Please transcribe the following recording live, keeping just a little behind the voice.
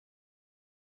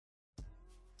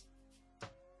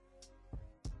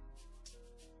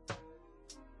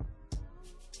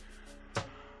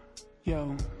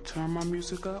Yo, turn my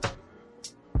music up.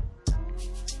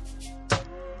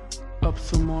 Up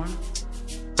some more.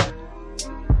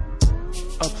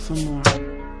 Up some more.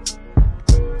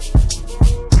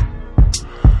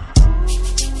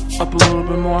 Up a little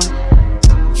bit more.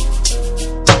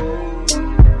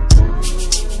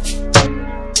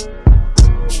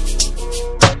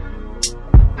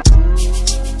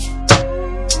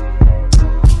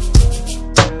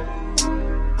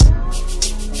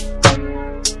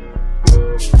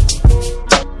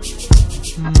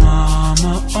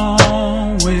 Mama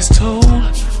always told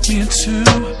me to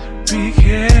be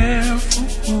careful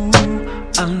who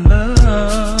I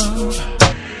love,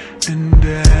 and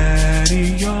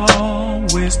Daddy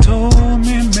always told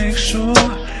me make sure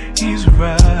he's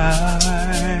right.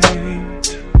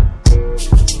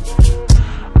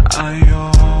 I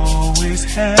always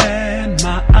had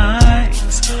my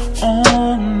eyes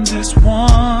on this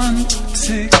one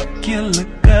particular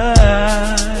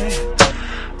guy.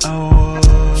 I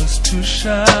was too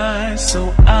shy,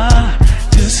 so I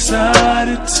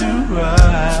decided to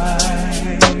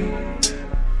write.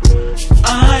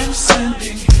 I'm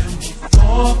sending him a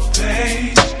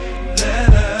 4-page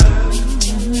letter,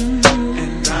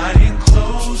 and I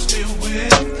enclosed it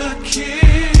with a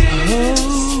kiss. And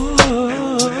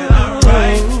when I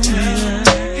write him,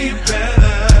 he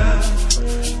better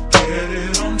get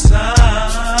it on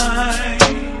time.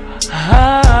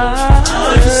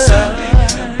 I'm sending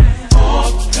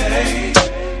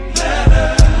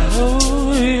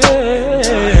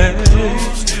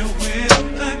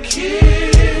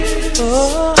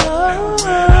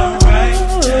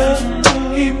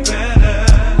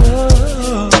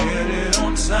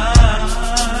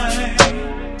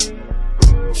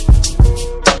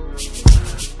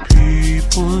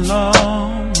people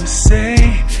always say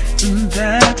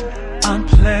that I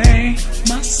play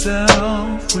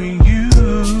myself for you.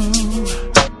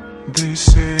 They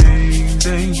say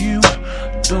that you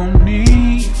don't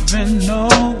even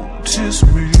notice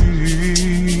me.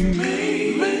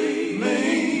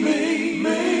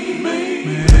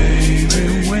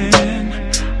 Maybe when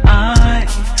I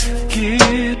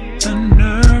get the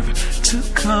nerve to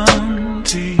come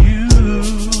to you,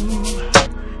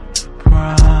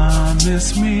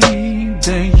 promise me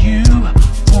that you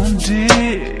won't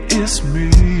diss me.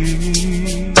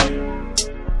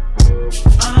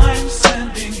 I'm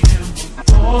sending him a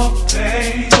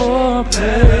 4-page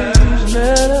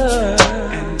letter,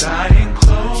 and I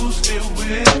enclosed it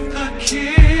with a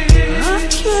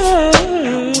kiss.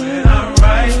 And when I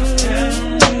write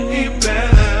him, he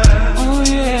better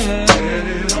get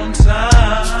it on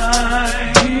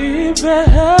time. He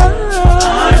better.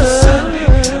 I'm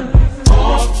sending him a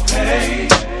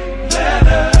 4-page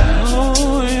letter.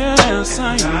 Oh yes, I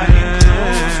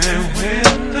enclosed it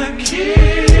with a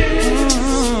kiss.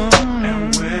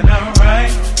 And when I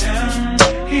write him,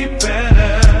 he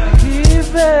better get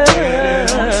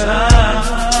it on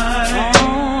time. Oh,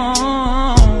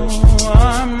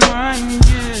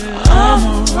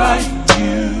 I'ma write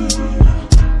you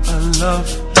a love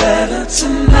letter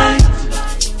tonight.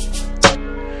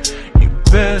 You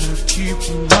better keep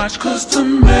watch, 'cause the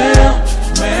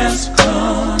mailman's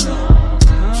coming.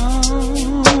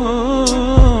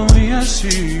 Oh, yes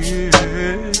he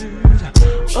is.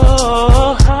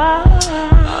 Oh,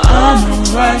 I'ma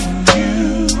write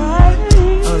you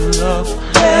a love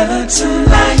letter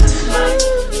tonight.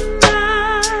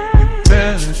 You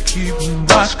better keep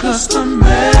watch, 'cause the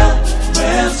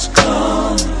mailman's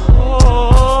coming.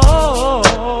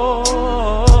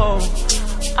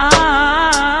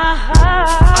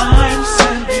 I'm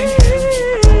sending him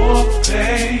a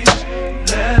 4-page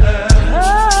letter,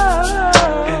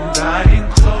 and I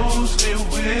enclosed it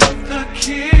with a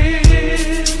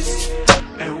kiss.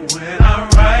 And when I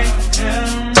write him,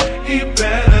 he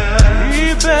better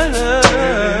get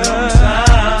it on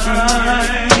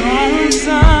time.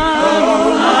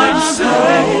 I'm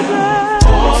sending him a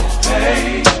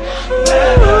 4-page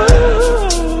letter,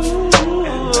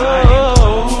 and I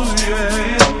enclosed it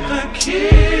with a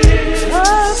kiss. And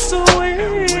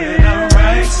when I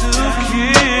write him, he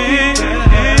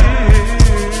better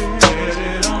get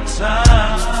it on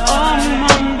time. On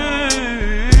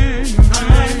Monday,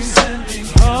 I'm sending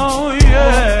him a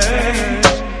 4-page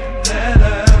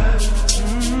letter,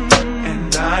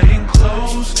 and I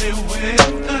enclosed it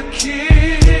with a kiss.